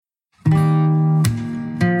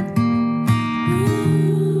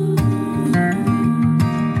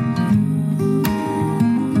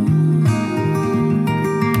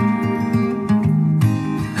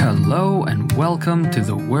Welcome to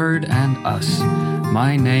The Word and Us.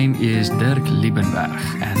 My name is Dirk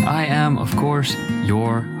Liebenberg, and I am, of course,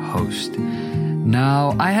 your host.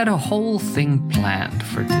 Now, I had a whole thing planned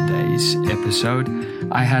for today's episode.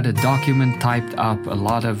 I had a document typed up, a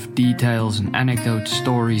lot of details and anecdotes,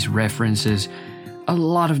 stories, references, a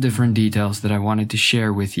lot of different details that I wanted to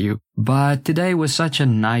share with you. But today was such a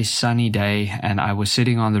nice sunny day, and I was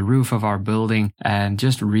sitting on the roof of our building and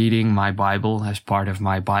just reading my Bible as part of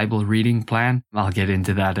my Bible reading plan. I'll get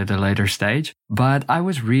into that at a later stage. But I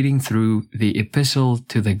was reading through the Epistle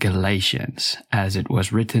to the Galatians as it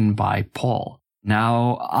was written by Paul.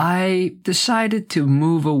 Now, I decided to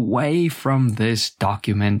move away from this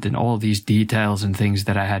document and all these details and things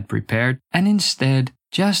that I had prepared, and instead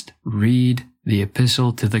just read the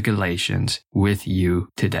Epistle to the Galatians with you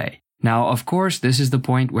today. Now, of course, this is the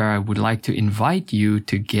point where I would like to invite you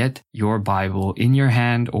to get your Bible in your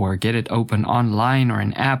hand or get it open online or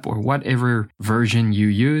an app or whatever version you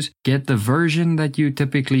use. Get the version that you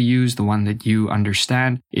typically use, the one that you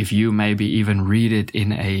understand. If you maybe even read it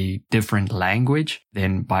in a different language,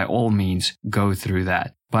 then by all means, go through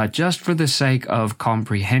that. But just for the sake of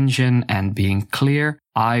comprehension and being clear,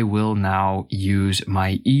 I will now use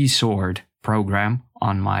my eSword program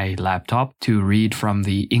on my laptop to read from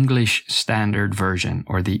the English Standard Version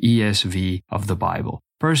or the ESV of the Bible.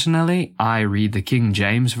 Personally, I read the King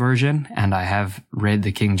James Version, and I have read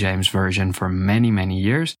the King James Version for many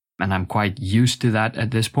years, and I'm quite used to that at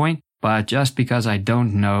this point. But just because I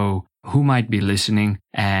don't know who might be listening,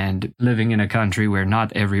 and living in a country where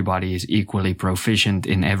not everybody is equally proficient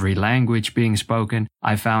in every language being spoken,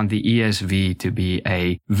 I found the ESV to be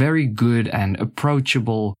a very good and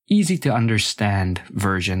approachable, easy to understand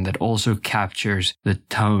version that also captures the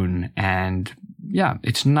tone, and yeah,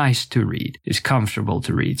 it's nice to read. It's comfortable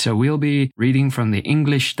to read. So we'll be reading from the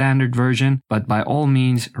English Standard Version, but by all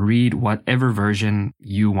means, read whatever version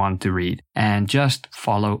you want to read and just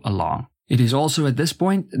follow along. It is also at this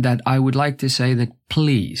point that I would like to say that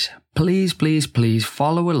please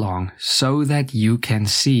follow along so that you can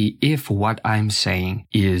see if what I'm saying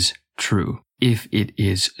is true, if it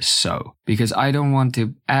is so. Because I don't want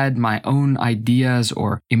to add my own ideas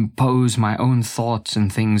or impose my own thoughts and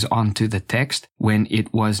things onto the text when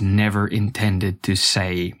it was never intended to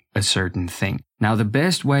say a certain thing. Now, the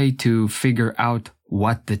best way to figure out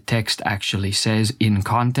what the text actually says in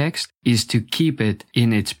context is to keep it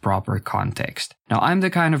in its proper context. Now, I'm the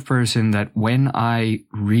kind of person that when I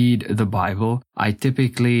read the Bible, I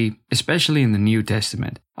typically, especially in the New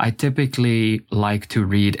Testament, I typically like to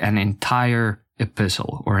read an entire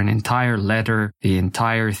epistle or an entire letter, the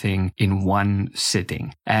entire thing in one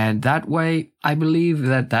sitting. And that way, I believe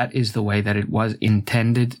that that is the way that it was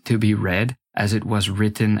intended to be read, as it was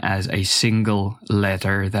written as a single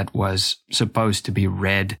letter that was supposed to be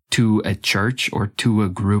read to a church or to a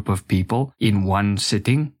group of people in one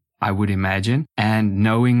sitting, I would imagine. And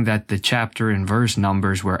knowing that the chapter and verse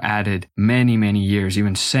numbers were added many years,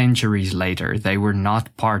 even centuries later, they were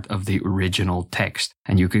not part of the original text.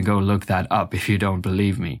 And you can go look that up if you don't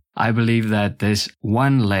believe me. I believe that this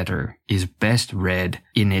one letter is best read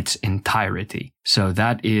in its entirety. So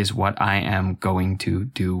that is what I am going to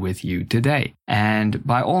do with you today. And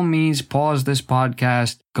by all means, pause this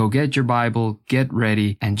podcast, go get your Bible, get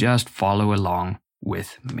ready, and just follow along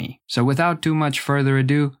with me. So without too much further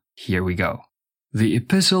ado, here we go. The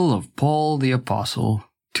Epistle of Paul the Apostle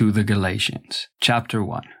to the Galatians, Chapter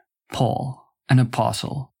 1. Paul, an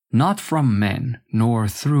apostle, not from men nor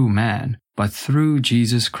through man, but through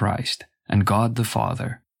Jesus Christ and God the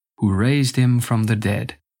Father, who raised him from the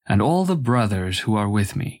dead, and all the brothers who are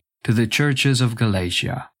with me, to the churches of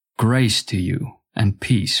Galatia, grace to you and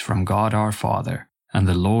peace from God our Father and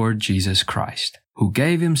the Lord Jesus Christ, who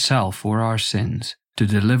gave himself for our sins to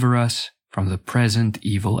deliver us from the present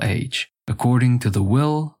evil age, according to the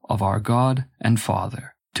will of our God and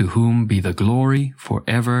Father, to whom be the glory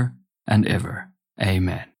forever and ever.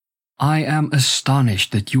 Amen. I am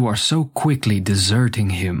astonished that you are so quickly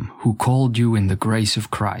deserting him who called you in the grace of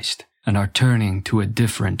Christ, and are turning to a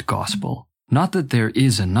different gospel. Not that there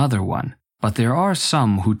is another one, but there are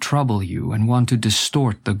some who trouble you and want to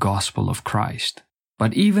distort the gospel of Christ.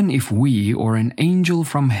 But even if we or an angel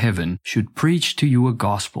from heaven should preach to you a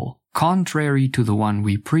gospel contrary to the one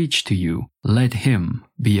we preach to you, let him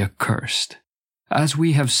be accursed. As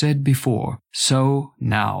we have said before, so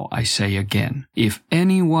now I say again, if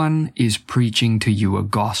anyone is preaching to you a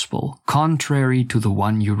gospel contrary to the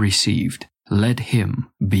one you received, let him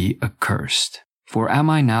be accursed. For am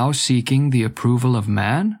I now seeking the approval of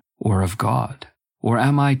man or of God? Or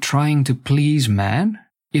am I trying to please man?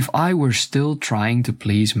 If I were still trying to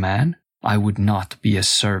please man, I would not be a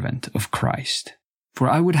servant of Christ. For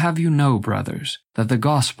I would have you know, brothers, that the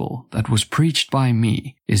gospel that was preached by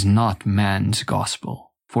me is not man's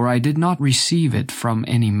gospel. For I did not receive it from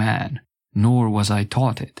any man, nor was I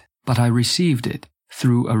taught it, but I received it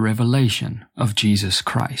through a revelation of Jesus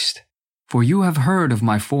Christ. For you have heard of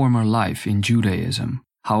my former life in Judaism,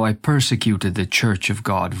 how I persecuted the church of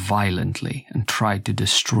God violently and tried to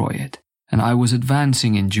destroy it. And I was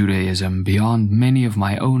advancing in Judaism beyond many of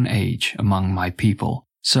my own age among my people.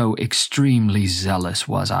 So extremely zealous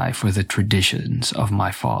was I for the traditions of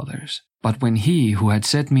my fathers. But when he who had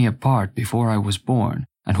set me apart before I was born,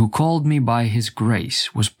 and who called me by his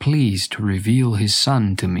grace, was pleased to reveal his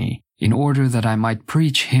Son to me, in order that I might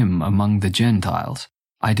preach him among the Gentiles,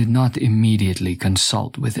 I did not immediately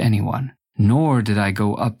consult with anyone, nor did I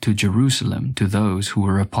go up to Jerusalem to those who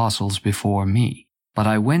were apostles before me. But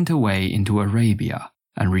I went away into Arabia,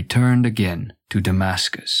 and returned again to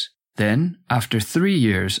Damascus. Then, after 3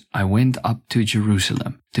 years, I went up to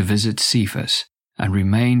Jerusalem to visit Cephas, and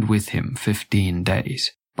remained with him 15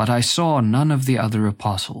 days. But I saw none of the other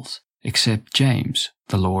apostles, except James,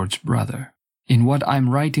 the Lord's brother. In what I'm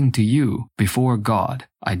writing to you, before God,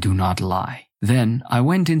 I do not lie. Then I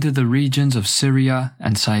went into the regions of Syria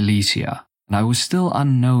and Cilicia, and I was still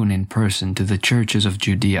unknown in person to the churches of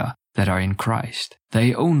Judea that are in Christ.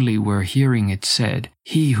 They only were hearing it said,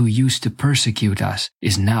 "He who used to persecute us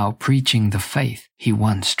is now preaching the faith he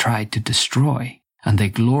once tried to destroy," and they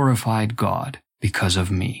glorified God because of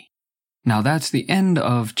me. Now that's the end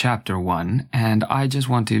of chapter 1, and I just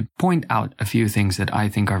want to point out a few things that I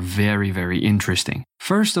think are very, very interesting.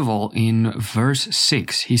 First of all, in verse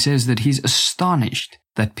 6, he says that he's astonished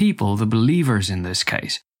that people, the believers in this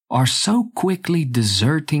case, are so quickly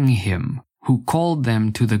deserting him who called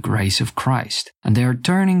them to the grace of Christ, and they are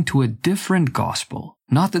turning to a different gospel.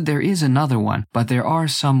 Not that there is another one, but there are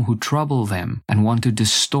some who trouble them and want to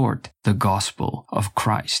distort the gospel of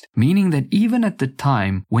Christ. Meaning that even at the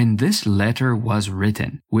time when this letter was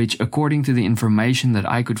written, which according to the information that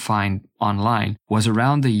I could find online was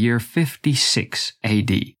around the year 56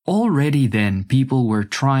 AD, already then people were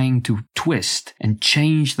trying to twist and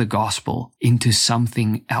change the gospel into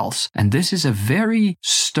something else. And this is a very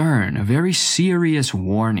stern, a very serious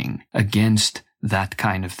warning against that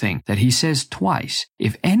kind of thing, that he says twice.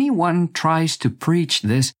 If anyone tries to preach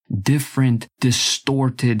this different,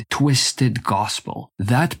 distorted, twisted gospel,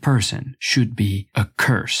 that person should be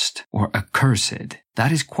accursed or accursed.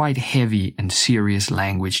 That is quite heavy and serious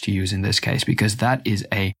language to use in this case, because that is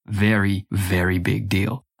a very, very big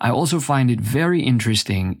deal. I also find it very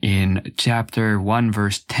interesting in chapter 1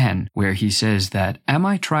 verse 10, where he says that, "Am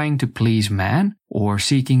I trying to please man, or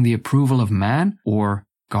seeking the approval of man, or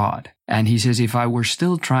God?" And he says, if I were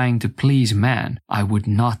still trying to please man, I would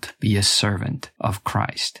not be a servant of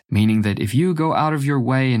Christ. Meaning that if you go out of your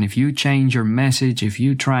way and if you change your message, if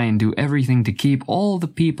you try and do everything to keep all the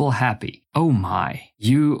people happy, oh my,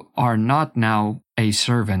 you are not now a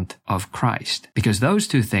servant of Christ. Because those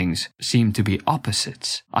two things seem to be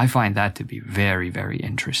opposites. I find that to be very, very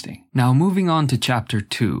interesting. Now moving on to chapter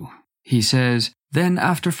 2, he says, "Then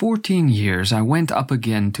after 14 years I went up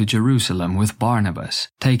again to Jerusalem with Barnabas,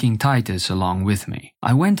 taking Titus along with me.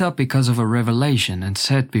 I went up because of a revelation and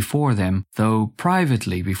set before them, though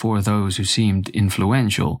privately before those who seemed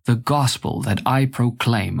influential, the gospel that I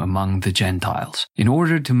proclaim among the Gentiles, in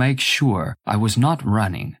order to make sure I was not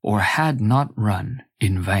running or had not run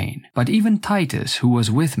in vain. But even Titus, who was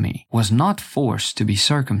with me, was not forced to be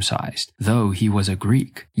circumcised, though he was a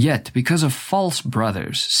Greek. Yet because of false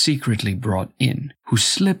brothers secretly brought in, who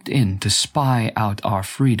slipped in to spy out our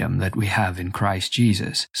freedom that we have in Christ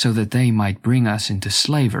Jesus, so that they might bring us into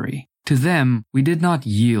slavery, to them we did not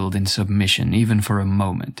yield in submission even for a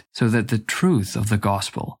moment, so that the truth of the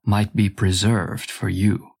gospel might be preserved for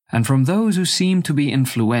you. And from those who seem to be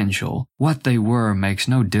influential, what they were makes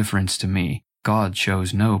no difference to me. God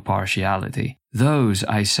shows no partiality. Those,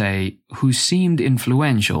 I say, who seemed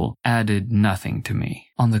influential added nothing to me.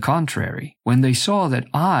 On the contrary, when they saw that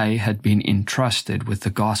I had been entrusted with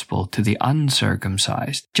the gospel to the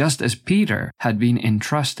uncircumcised, just as Peter had been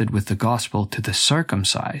entrusted with the gospel to the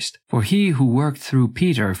circumcised, for he who worked through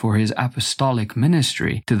Peter for his apostolic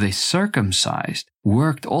ministry to the circumcised,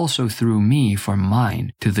 worked also through me for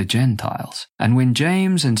mine to the Gentiles. And when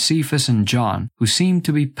James and Cephas and John, who seemed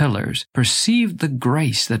to be pillars, perceived the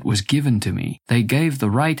grace that was given to me, they gave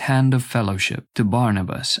the right hand of fellowship to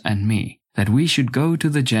Barnabas and me, that we should go to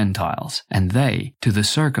the Gentiles, and they to the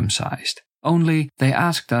circumcised. Only they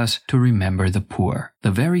asked us to remember the poor,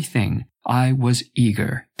 the very thing I was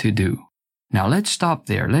eager to do. Now let's stop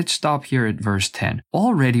there. Let's stop here at verse 10.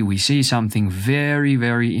 Already we see something very,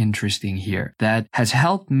 very interesting here that has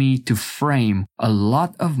helped me to frame a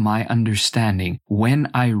lot of my understanding when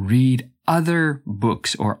I read other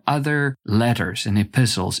books or other letters and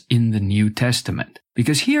epistles in the New Testament.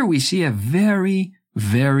 Because here we see a very,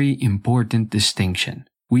 very important distinction.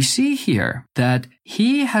 We see here that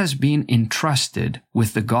he has been entrusted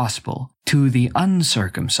with the gospel to the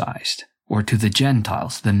uncircumcised, or to the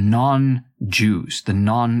Gentiles, the non-Jews, the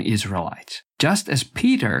non-Israelites, just as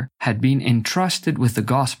Peter had been entrusted with the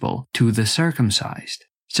gospel to the circumcised.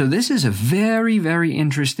 So this is a very, very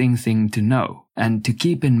interesting thing to know and to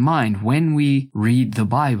keep in mind when we read the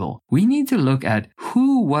Bible. We need to look at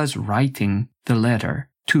who was writing the letter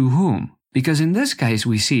to whom. Because in this case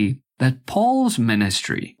we see that Paul's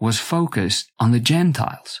ministry was focused on the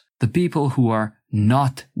Gentiles, the people who are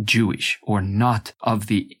not Jewish or not of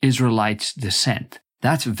the Israelites' descent.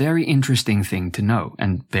 That's a very interesting thing to know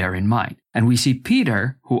and bear in mind. And we see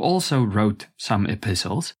Peter, who also wrote some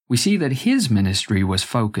epistles, we see that his ministry was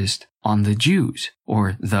focused on the Jews,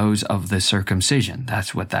 or those of the circumcision.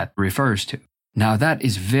 That's what that refers to. Now that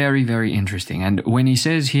is very, very interesting. And when he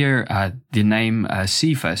says here the name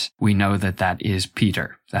Cephas, we know that that is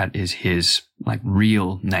Peter. That is his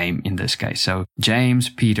real name in this case. So James,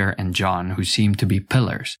 Peter, and John, who seem to be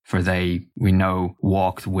pillars, for they, we know,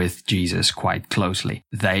 walked with Jesus quite closely.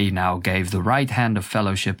 They now gave the right hand of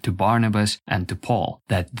fellowship to Barnabas and to Paul,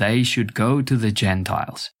 that they should go to the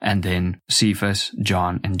Gentiles. And then Cephas,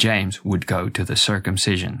 John, and James would go to the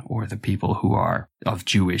circumcision, or the people who are of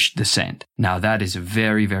Jewish descent. Now that is a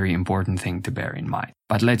very, very important thing to bear in mind.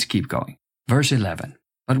 But let's keep going. Verse 11.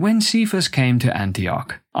 But when Cephas came to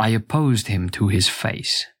Antioch, I opposed him to his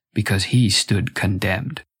face, because he stood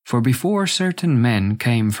condemned. For before certain men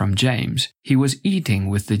came from James, he was eating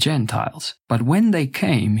with the Gentiles. But when they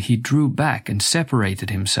came, he drew back and separated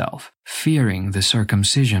himself, fearing the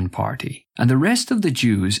circumcision party. And the rest of the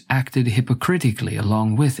Jews acted hypocritically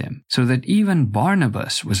along with him, so that even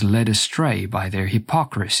Barnabas was led astray by their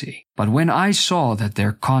hypocrisy. But when I saw that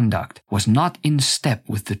their conduct was not in step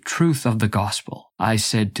with the truth of the gospel, I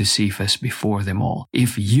said to Cephas before them all,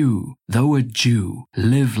 if you, though a Jew,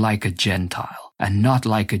 live like a Gentile, and not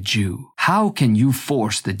like a Jew, how can you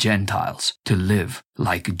force the Gentiles to live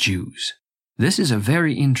like Jews? This is a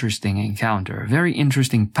very interesting encounter, a very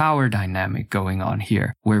interesting power dynamic going on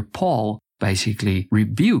here, where Paul basically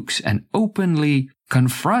rebukes and openly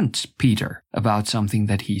confronts Peter about something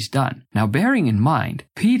that he's done. Now, bearing in mind,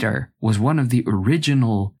 Peter was one of the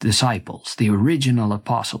original disciples, the original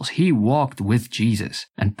apostles. He walked with Jesus,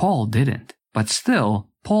 and Paul didn't. But still,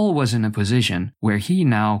 Paul was in a position where he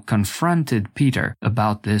now confronted Peter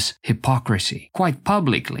about this hypocrisy, quite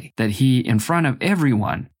publicly, that he, in front of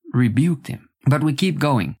everyone, rebuked him. But we keep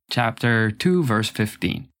going. Chapter 2, verse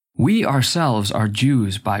 15. We ourselves are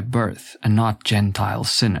Jews by birth and not Gentile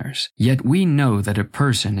sinners. Yet we know that a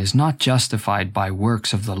person is not justified by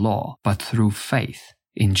works of the law, but through faith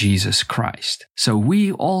in Jesus Christ. So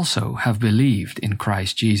we also have believed in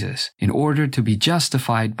Christ Jesus in order to be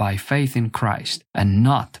justified by faith in Christ and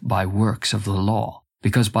not by works of the law.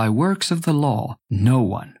 Because by works of the law, no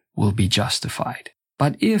one will be justified.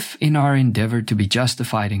 But if in our endeavor to be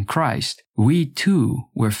justified in Christ, we too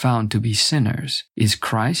were found to be sinners, is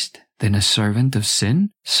Christ then a servant of sin?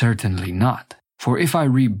 Certainly not. For if I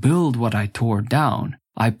rebuild what I tore down,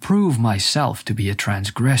 I prove myself to be a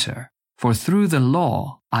transgressor. For through the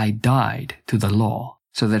law I died to the law,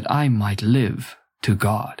 so that I might live to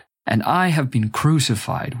God. And I have been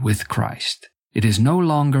crucified with Christ. It is no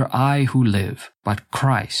longer I who live, but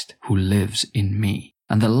Christ who lives in me.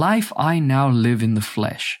 And the life I now live in the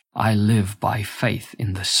flesh, I live by faith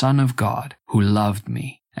in the Son of God, who loved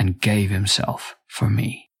me and gave himself for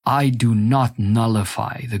me. I do not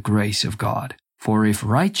nullify the grace of God, for if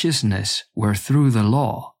righteousness were through the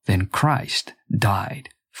law, then Christ died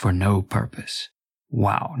for no purpose.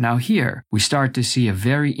 Wow. Now here we start to see a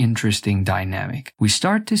very interesting dynamic. We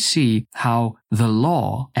start to see how the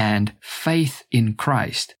law and faith in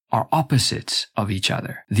Christ are opposites of each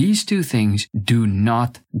other. These two things do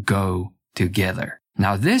not go together.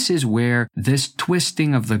 Now this is where this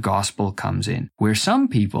twisting of the gospel comes in, where some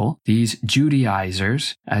people, these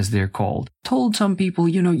Judaizers, as they're called, told some people,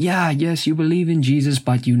 yes, you believe in Jesus,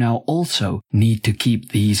 but you now also need to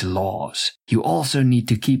keep these laws. You also need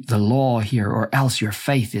to keep the law here, or else your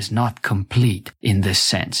faith is not complete in this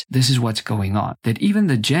sense. This is what's going on. That even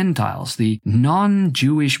the Gentiles, the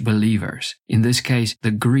non-Jewish believers, in this case,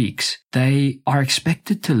 the Greeks, they are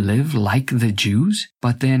expected to live like the Jews.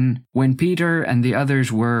 But then when Peter and the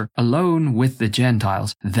others were alone with the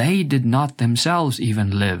Gentiles, they did not themselves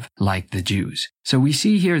even live like the Jews. So we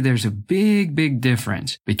see here there's a big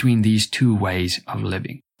difference between these two ways of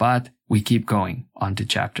living. But we keep going on to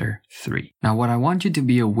chapter 3. Now, what I want you to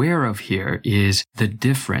be aware of here is the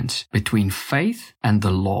difference between faith and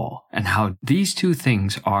the law, and how these two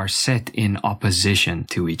things are set in opposition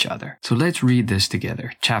to each other. So let's read this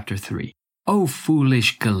together. Chapter 3. O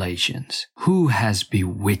foolish Galatians, who has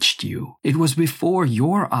bewitched you? It was before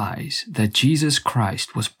your eyes that Jesus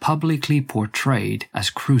Christ was publicly portrayed as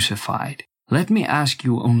crucified. Let me ask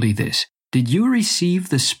you only this. Did you receive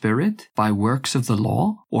the Spirit by works of the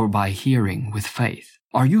law, or by hearing with faith?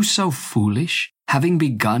 Are you so foolish? Having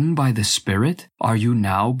begun by the Spirit, are you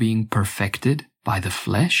now being perfected by the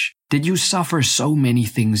flesh? Did you suffer so many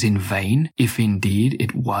things in vain, if indeed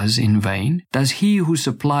it was in vain? Does he who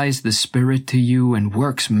supplies the Spirit to you and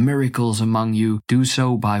works miracles among you do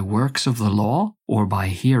so by works of the law, or by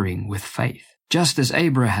hearing with faith? Just as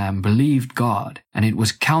Abraham believed God, and it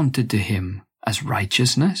was counted to him as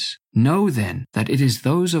righteousness? Know then that it is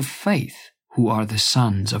those of faith who are the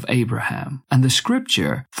sons of Abraham. And the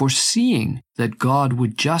Scripture, foreseeing that God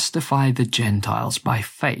would justify the Gentiles by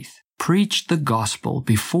faith, preached the gospel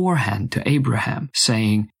beforehand to Abraham,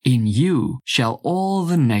 saying, In you shall all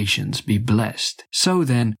the nations be blessed. So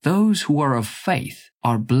then, those who are of faith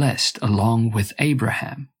are blessed along with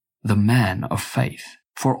Abraham, the man of faith.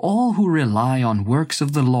 For all who rely on works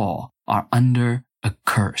of the law are under a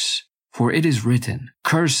curse. For it is written,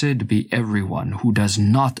 Cursed be everyone who does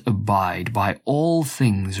not abide by all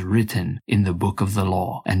things written in the book of the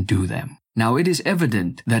law and do them. Now it is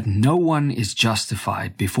evident that no one is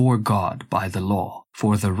justified before God by the law,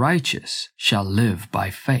 for the righteous shall live by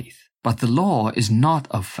faith. But the law is not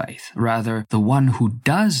of faith, rather the one who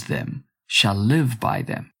does them shall live by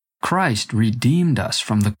them. Christ redeemed us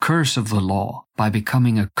from the curse of the law by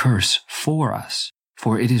becoming a curse for us.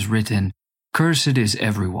 For it is written, Cursed is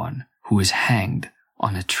everyone who is hanged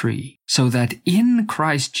on a tree, so that in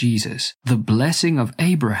Christ Jesus the blessing of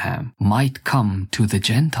Abraham might come to the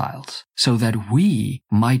Gentiles, so that we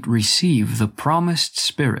might receive the promised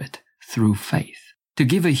Spirit through faith. To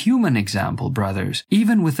give a human example, brothers,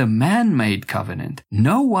 even with a man-made covenant,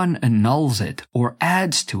 no one annuls it or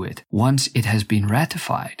adds to it once it has been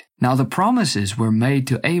ratified. Now the promises were made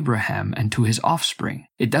to Abraham and to his offspring.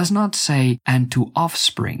 It does not say, and to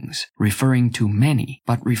offsprings, referring to many,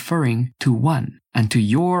 but referring to one, and to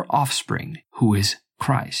your offspring, who is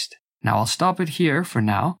Christ. Now I'll stop it here for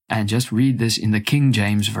now and just read this in the King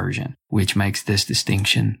James Version, which makes this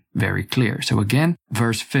distinction very clear. So again,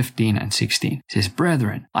 verse 15 and 16 says,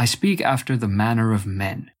 Brethren, I speak after the manner of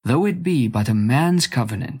men. Though it be but a man's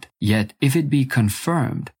covenant, yet if it be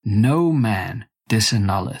confirmed, no man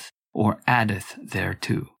disannulleth or addeth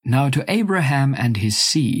thereto. Now to Abraham and his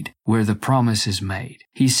seed were the promises made.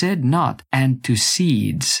 He said not, and to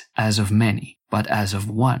seeds as of many, but as of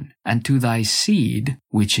one, and to thy seed,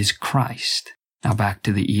 which is Christ. Now back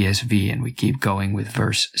to the ESV, and we keep going with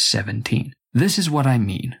verse 17. This is what I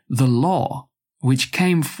mean. The law, which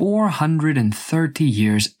came 430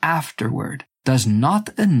 years afterward, does not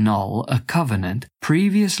annul a covenant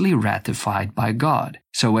previously ratified by God,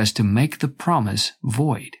 so as to make the promise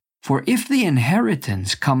void. For if the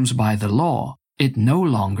inheritance comes by the law, it no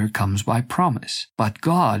longer comes by promise, but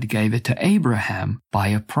God gave it to Abraham by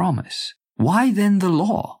a promise. Why then the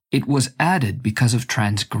law? It was added because of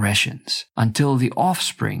transgressions, until the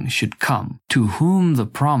offspring should come, to whom the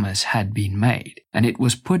promise had been made, and it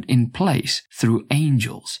was put in place through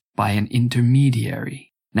angels by an intermediary.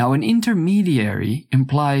 Now an intermediary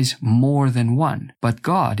implies more than one, but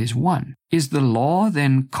God is one. Is the law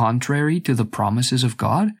then contrary to the promises of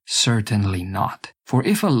God? Certainly not. For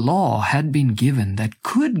if a law had been given that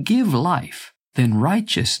could give life, then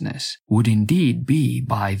righteousness would indeed be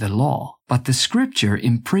by the law. But the Scripture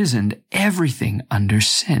imprisoned everything under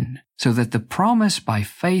sin, so that the promise by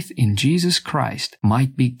faith in Jesus Christ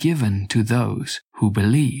might be given to those who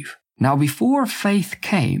believe. Now before faith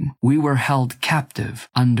came, we were held captive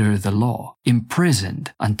under the law,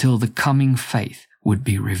 imprisoned until the coming faith would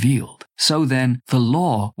be revealed. So then, the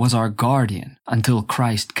law was our guardian until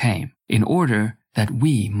Christ came, in order that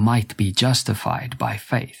we might be justified by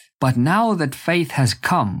faith. But now that faith has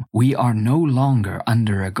come, we are no longer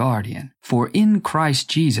under a guardian. For in Christ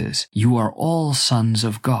Jesus, you are all sons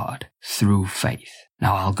of God through faith.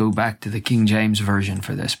 Now I'll go back to the King James Version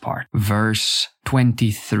for this part. Verse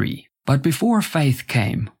 23. But before faith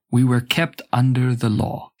came, we were kept under the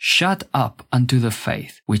law, shut up unto the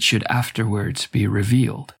faith which should afterwards be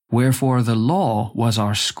revealed. Wherefore the law was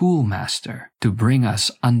our schoolmaster to bring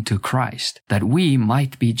us unto Christ, that we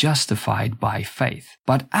might be justified by faith.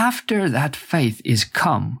 But after that faith is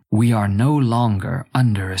come, we are no longer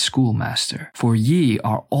under a schoolmaster, for ye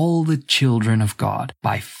are all the children of God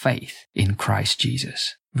by faith in Christ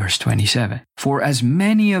Jesus. Verse 27. For as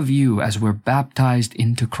many of you as were baptized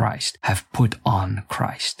into Christ have put on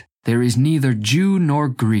Christ. There is neither Jew nor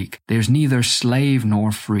Greek, there's neither slave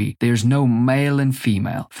nor free, there's no male and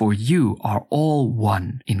female, for you are all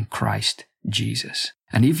one in Christ Jesus.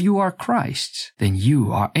 And if you are Christ's, then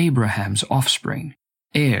you are Abraham's offspring,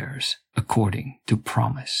 heirs according to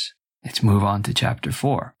promise. Let's move on to chapter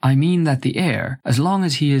 4. I mean that the heir, as long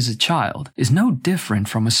as he is a child, is no different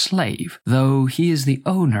from a slave, though he is the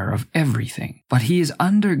owner of everything. But he is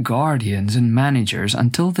under guardians and managers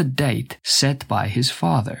until the date set by his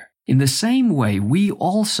father. In the same way, we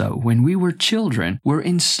also, when we were children, were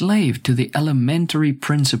enslaved to the elementary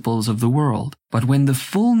principles of the world. But when the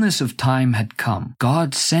fullness of time had come,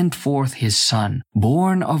 God sent forth his Son,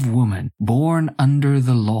 born of woman, born under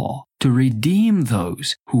the law, to redeem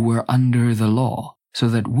those who were under the law, so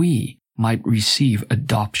that we might receive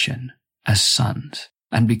adoption as sons.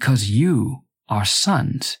 And because you are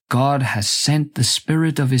sons, God has sent the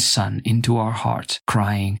Spirit of his Son into our hearts,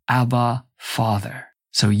 crying, Abba, Father.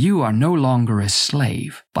 So you are no longer a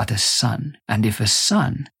slave, but a son. And if a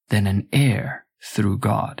son, then an heir through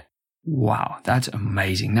God. Wow, that's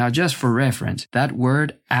amazing. Now, just for reference, that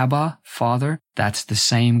word Abba, Father, that's the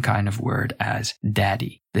same kind of word as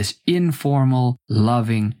daddy. This informal,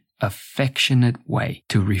 loving, affectionate way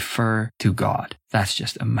to refer to God. That's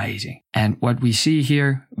just amazing. And what we see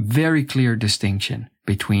here, very clear distinction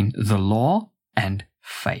between the law and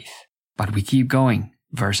faith. But we keep going.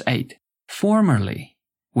 Verse 8. Formerly,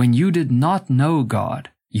 when you did not know God,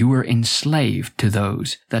 you were enslaved to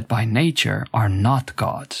those that by nature are not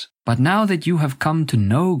God's. But now that you have come to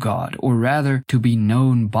know God, or rather to be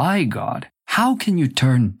known by God, how can you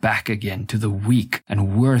turn back again to the weak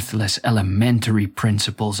and worthless elementary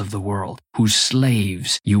principles of the world, whose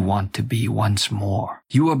slaves you want to be once more?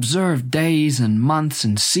 You observe days and months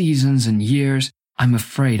and seasons and years. I'm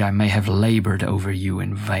afraid I may have labored over you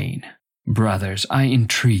in vain. Brothers, I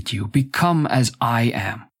entreat you, become as I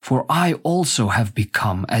am, for I also have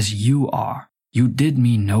become as you are. You did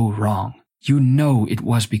me no wrong. You know it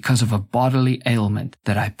was because of a bodily ailment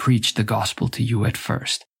that I preached the gospel to you at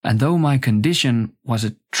first. And though my condition was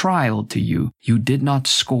a trial to you, you did not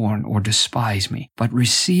scorn or despise me, but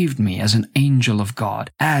received me as an angel of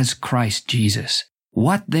God, as Christ Jesus.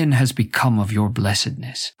 What then has become of your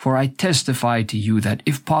blessedness? For I testify to you that,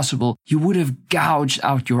 if possible, you would have gouged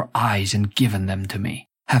out your eyes and given them to me.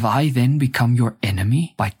 Have I then become your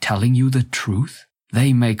enemy by telling you the truth?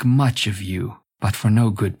 They make much of you, but for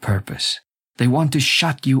no good purpose. They want to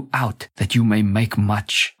shut you out that you may make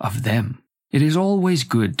much of them. It is always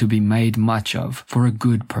good to be made much of for a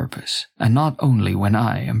good purpose, and not only when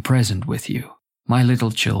I am present with you. My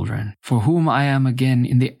little children, for whom I am again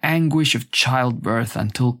in the anguish of childbirth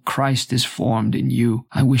until Christ is formed in you,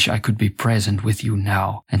 I wish I could be present with you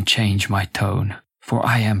now and change my tone, for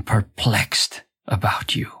I am perplexed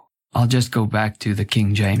about you. I'll just go back to the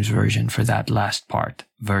King James Version for that last part,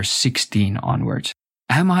 verse 16 onwards.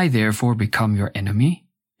 Am I therefore become your enemy?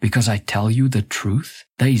 Because I tell you the truth?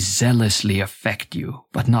 They zealously affect you,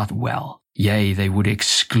 but not well. Yea, they would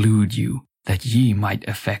exclude you, that ye might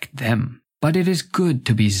affect them. But it is good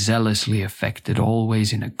to be zealously affected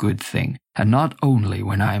always in a good thing, and not only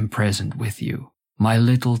when I am present with you. My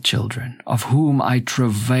little children, of whom I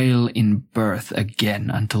travail in birth again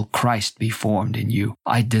until Christ be formed in you,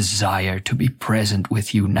 I desire to be present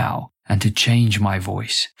with you now, and to change my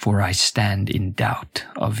voice, for I stand in doubt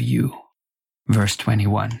of you. Verse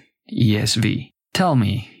 21, ESV. Tell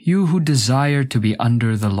me, you who desire to be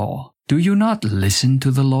under the law, do you not listen to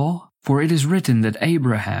the law? For it is written that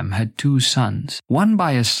Abraham had 2 sons, one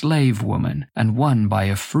by a slave woman and one by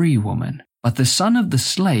a free woman. But the son of the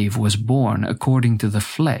slave was born according to the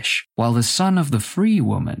flesh, while the son of the free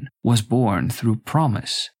woman was born through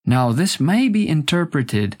promise. Now this may be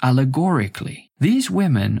interpreted allegorically. These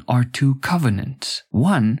women are 2 covenants.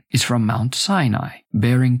 One is from Mount Sinai,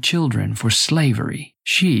 bearing children for slavery.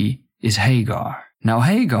 She is Hagar. Now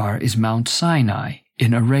Hagar is Mount Sinai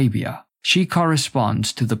in Arabia. She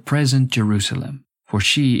corresponds to the present Jerusalem, for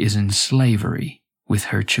she is in slavery with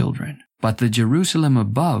her children. But the Jerusalem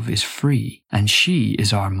above is free, and she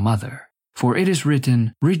is our mother. For it is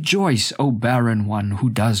written, Rejoice, O barren one who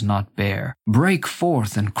does not bear. Break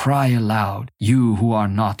forth and cry aloud, you who are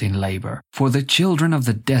not in labor. For the children of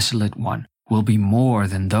the desolate one will be more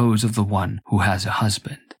than those of the one who has a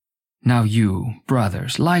husband. Now you,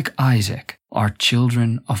 brothers, like Isaac, are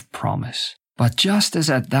children of promise. But just as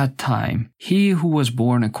at that time he who was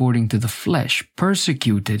born according to the flesh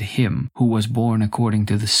persecuted him who was born according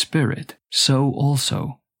to the Spirit, so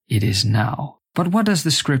also it is now. But what does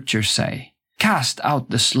the Scripture say? Cast out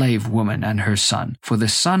the slave woman and her son, for the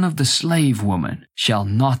son of the slave woman shall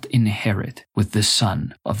not inherit with the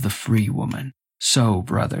son of the free woman. So,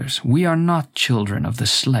 brothers, we are not children of the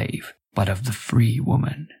slave, but of the free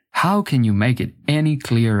woman. How can you make it any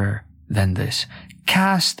clearer than this?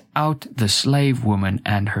 Cast out the slave woman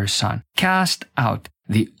and her son. Cast out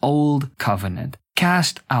the old covenant.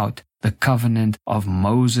 Cast out the covenant of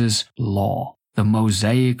Moses' law, the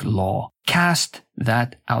Mosaic law. Cast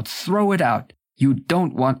that out. Throw it out. You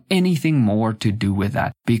don't want anything more to do with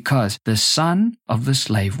that, because the son of the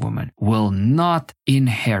slave woman will not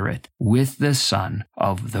inherit with the son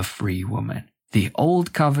of the free woman. The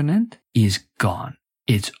old covenant is gone.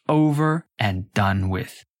 It's over and done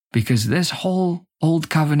with. Because this whole old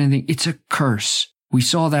covenant thing, it's a curse. We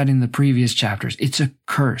saw that in the previous chapters. It's a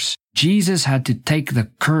curse. Jesus had to take the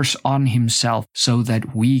curse on himself so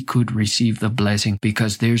that we could receive the blessing,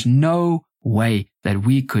 because there's no way that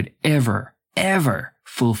we could ever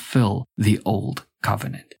fulfill the old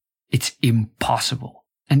covenant. It's impossible.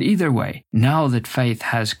 And either way, now that faith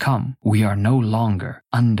has come, we are no longer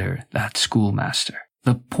under that schoolmaster.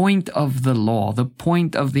 The point of the law, the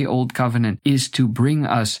point of the old covenant is to bring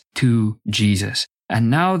us to Jesus. And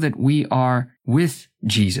now that we are with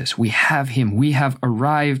Jesus, we have him, we have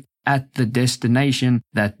arrived at the destination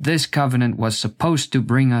that this covenant was supposed to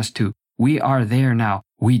bring us to. We are there now.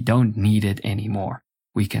 We don't need it anymore.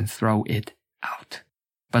 We can throw it out.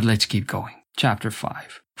 But let's keep going. Chapter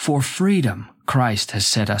 5. For freedom, Christ has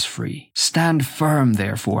set us free. Stand firm,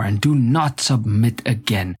 therefore, and do not submit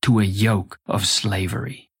again to a yoke of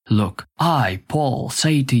slavery. Look, I, Paul,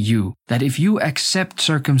 say to you that if you accept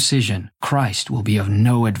circumcision, Christ will be of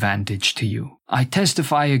no advantage to you. I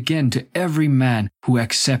testify again to every man who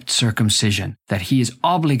accepts circumcision that he is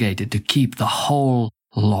obligated to keep the whole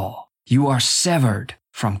law. You are severed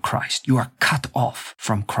from Christ. You are cut off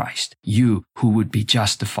from Christ. You who would be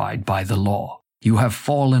justified by the law. You have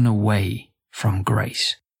fallen away from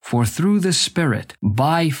grace. For through the Spirit,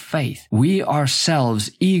 by faith, we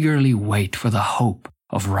ourselves eagerly wait for the hope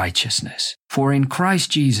of righteousness. For in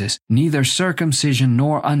Christ Jesus, neither circumcision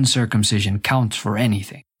nor uncircumcision counts for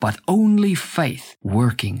anything, but only faith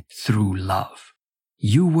working through love.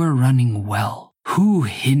 You were running well. Who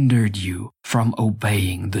hindered you from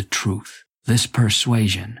obeying the truth? This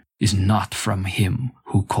persuasion is not from him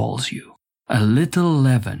who calls you. A little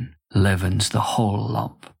leaven leavens the whole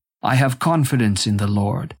lump. I have confidence in the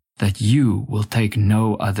Lord that you will take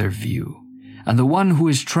no other view, and the one who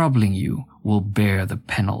is troubling you will bear the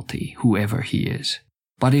penalty, whoever he is.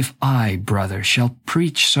 But if I, brother, shall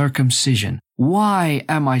preach circumcision, why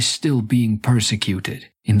am I still being persecuted?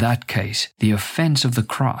 In that case, the offense of the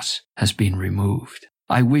cross has been removed.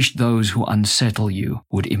 I wish those who unsettle you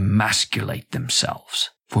would emasculate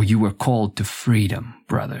themselves. For you were called to freedom,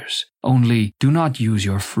 brothers. Only do not use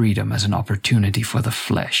your freedom as an opportunity for the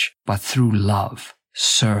flesh, but through love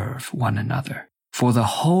serve one another. For the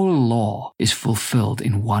whole law is fulfilled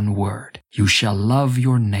in one word: you shall love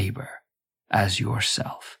your neighbor as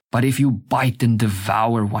yourself. But if you bite and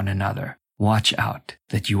devour one another, watch out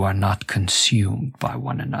that you are not consumed by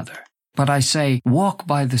one another. But I say, walk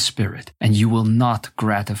by the Spirit, and you will not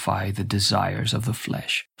gratify the desires of the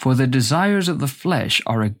flesh. For the desires of the flesh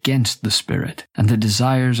are against the Spirit, and the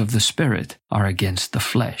desires of the Spirit are against the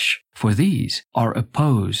flesh. For these are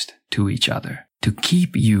opposed to each other, to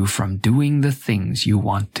keep you from doing the things you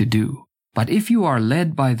want to do. But if you are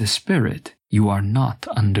led by the Spirit, you are not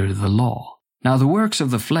under the law. Now the works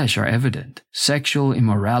of the flesh are evident: sexual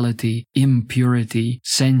immorality, impurity,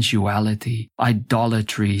 sensuality,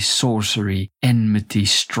 idolatry, sorcery, enmity,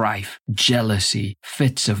 strife, jealousy,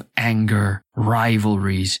 fits of anger,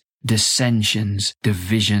 rivalries, dissensions,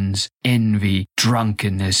 divisions, envy,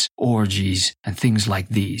 drunkenness, orgies, and things like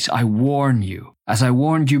these. I warn you, as I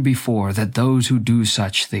warned you before, that those who do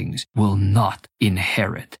such things will not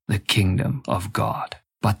inherit the kingdom of God.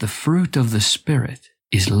 But the fruit of the Spirit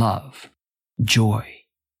is love, joy,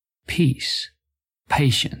 peace,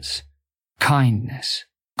 patience, kindness,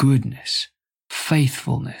 goodness,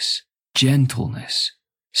 faithfulness, gentleness,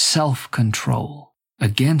 self-control.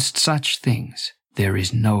 Against such things there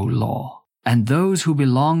is no law. And those who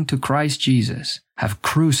belong to Christ Jesus have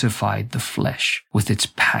crucified the flesh with its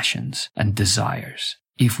passions and desires.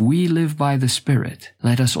 If we live by the Spirit,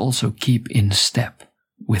 let us also keep in step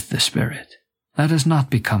with the Spirit. Let us not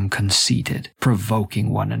become conceited,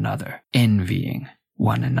 provoking one another, envying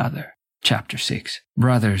one another. Chapter 6.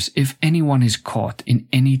 Brothers, if anyone is caught in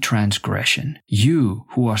any transgression, you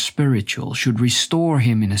who are spiritual should restore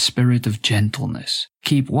him in a spirit of gentleness.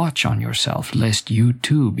 Keep watch on yourself, lest you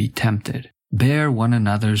too be tempted. Bear one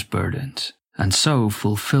another's burdens, and so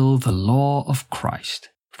fulfill the law of Christ.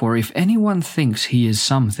 For if anyone thinks he is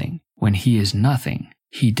something when he is nothing,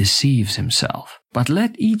 he deceives himself. But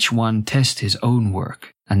let each one test his own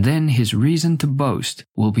work, and then his reason to boast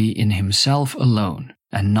will be in himself alone,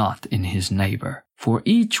 and not in his neighbor. For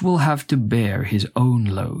each will have to bear his own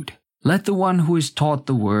load. Let the one who is taught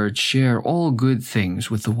the word share all good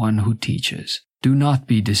things with the one who teaches. Do not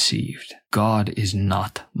be deceived. God is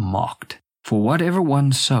not mocked. For whatever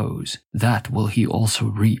one sows, that will he also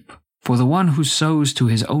reap. For the one who sows to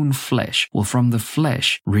his own flesh will from the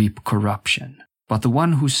flesh reap corruption. But the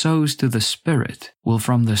one who sows to the Spirit will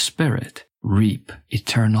from the Spirit reap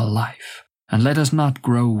eternal life. And let us not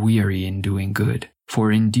grow weary in doing good,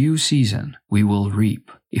 for in due season we will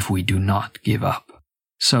reap if we do not give up.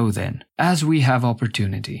 So then, as we have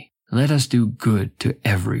opportunity, let us do good to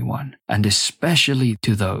everyone, and especially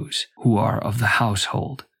to those who are of the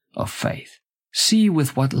household of faith. See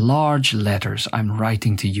with what large letters I'm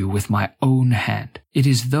writing to you with my own hand. It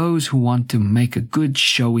is those who want to make a good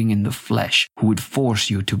showing in the flesh who would force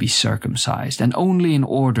you to be circumcised, and only in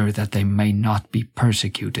order that they may not be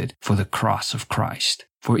persecuted for the cross of Christ.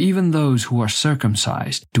 For even those who are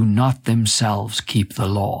circumcised do not themselves keep the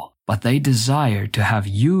law, but they desire to have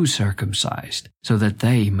you circumcised, so that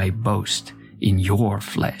they may boast in your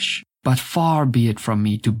flesh. But far be it from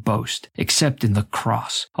me to boast, except in the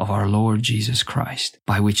cross of our Lord Jesus Christ,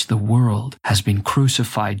 by which the world has been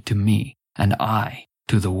crucified to me, and I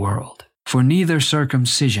to the world. For neither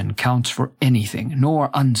circumcision counts for anything, nor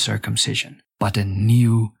uncircumcision, but a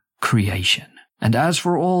new creation. And as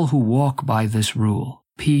for all who walk by this rule,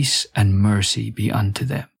 peace and mercy be unto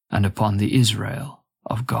them, and upon the Israel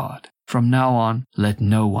of God. From now on, let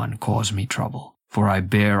no one cause me trouble, for I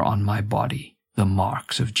bear on my body the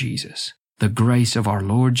marks of Jesus. The grace of our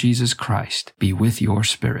Lord Jesus Christ be with your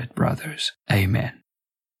spirit, brothers. Amen.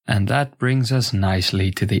 And that brings us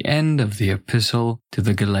nicely to the end of the epistle to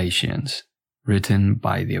the Galatians, written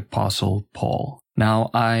by the Apostle Paul. Now,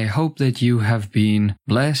 I hope that you have been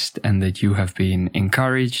blessed and that you have been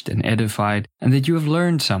encouraged and edified and that you have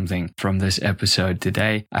learned something from this episode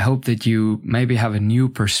today. I hope that you maybe have a new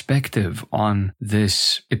perspective on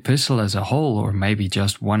this epistle as a whole, or maybe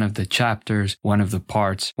just one of the chapters, one of the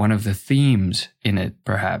parts, one of the themes in it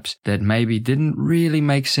perhaps, that maybe didn't really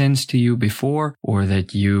make sense to you before, or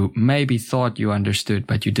that you maybe thought you understood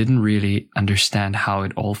but you didn't really understand how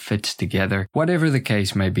it all fits together. Whatever the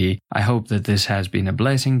case may be, I hope that this has been a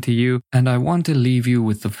blessing to you, and I want to leave you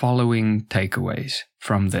with the following takeaways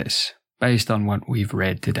from this, based on what we've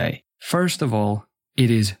read today. First of all, it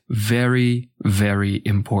is very, very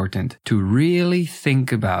important to really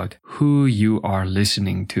think about who you are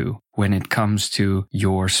listening to when it comes to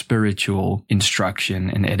your spiritual instruction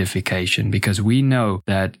and edification, because we know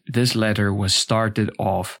that this letter was started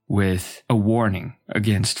off with a warning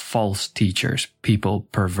against false teachers, people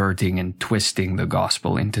perverting and twisting the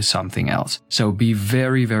gospel into something else. So be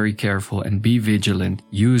very, very careful and be vigilant.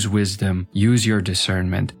 Use wisdom, use your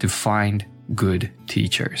discernment to find good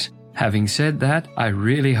teachers. Having said that, I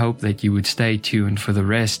really hope that you would stay tuned for the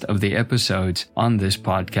rest of the episodes on this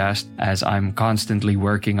podcast, as I'm constantly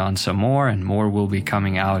working on some more, and more will be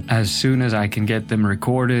coming out as soon as I can get them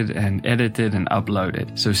recorded and edited and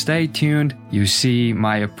uploaded. So stay tuned. You see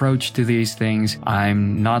my approach to these things.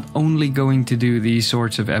 I'm not only going to do these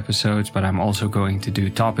sorts of episodes, but I'm also going to do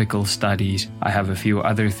topical studies. I have a few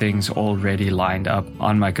other things already lined up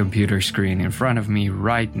on my computer screen in front of me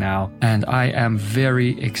right now, and I am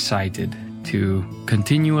very excited to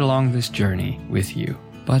continue along this journey with you.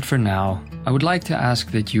 But for now, I would like to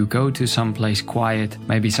ask that you go to some place quiet,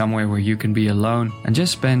 maybe somewhere where you can be alone, and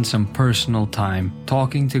just spend some personal time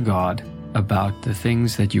talking to God about the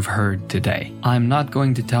things that you've heard today. I'm not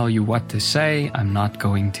going to tell you what to say. I'm not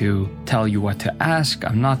going to tell you what to ask.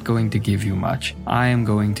 I'm not going to give you much. I am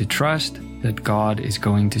going to trust that God is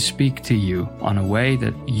going to speak to you on a way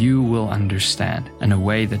that you will understand, and a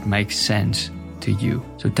way that makes sense to you.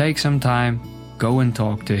 So take some time, go and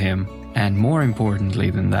talk to Him, and more importantly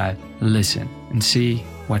than that, listen and see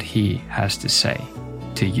what He has to say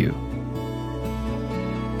to you.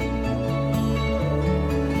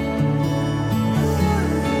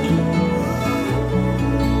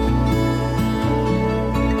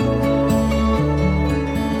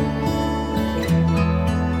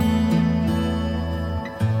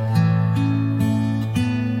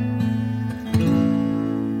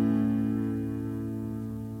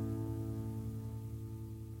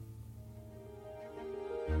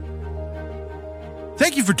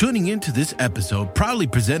 Thank you for tuning in to this episode, proudly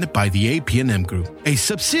presented by the AP&M Group, a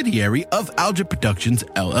subsidiary of Algebra Productions,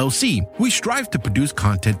 LLC. We strive to produce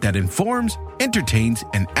content that informs, entertains,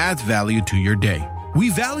 and adds value to your day. We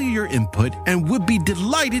value your input and would be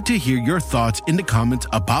delighted to hear your thoughts in the comments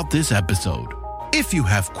about this episode. If you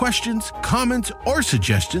have questions, comments, or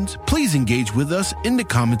suggestions, please engage with us in the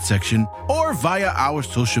comment section or via our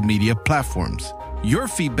social media platforms. Your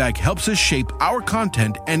feedback helps us shape our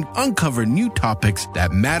content and uncover new topics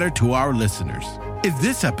that matter to our listeners. If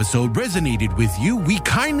this episode resonated with you, we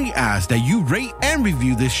kindly ask that you rate and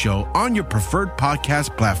review this show on your preferred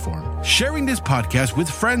podcast platform. Sharing this podcast with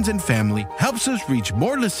friends and family helps us reach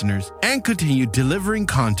more listeners and continue delivering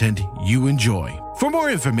content you enjoy. For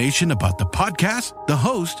more information about the podcast, the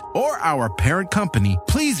host, or our parent company,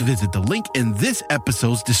 please visit the link in this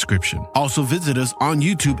episode's description. Also visit us on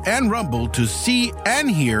YouTube and Rumble to see and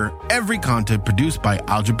hear every content produced by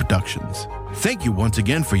Algebra Productions. Thank you once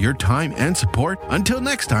again for your time and support. Until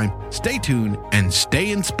next time, stay tuned and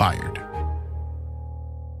stay inspired.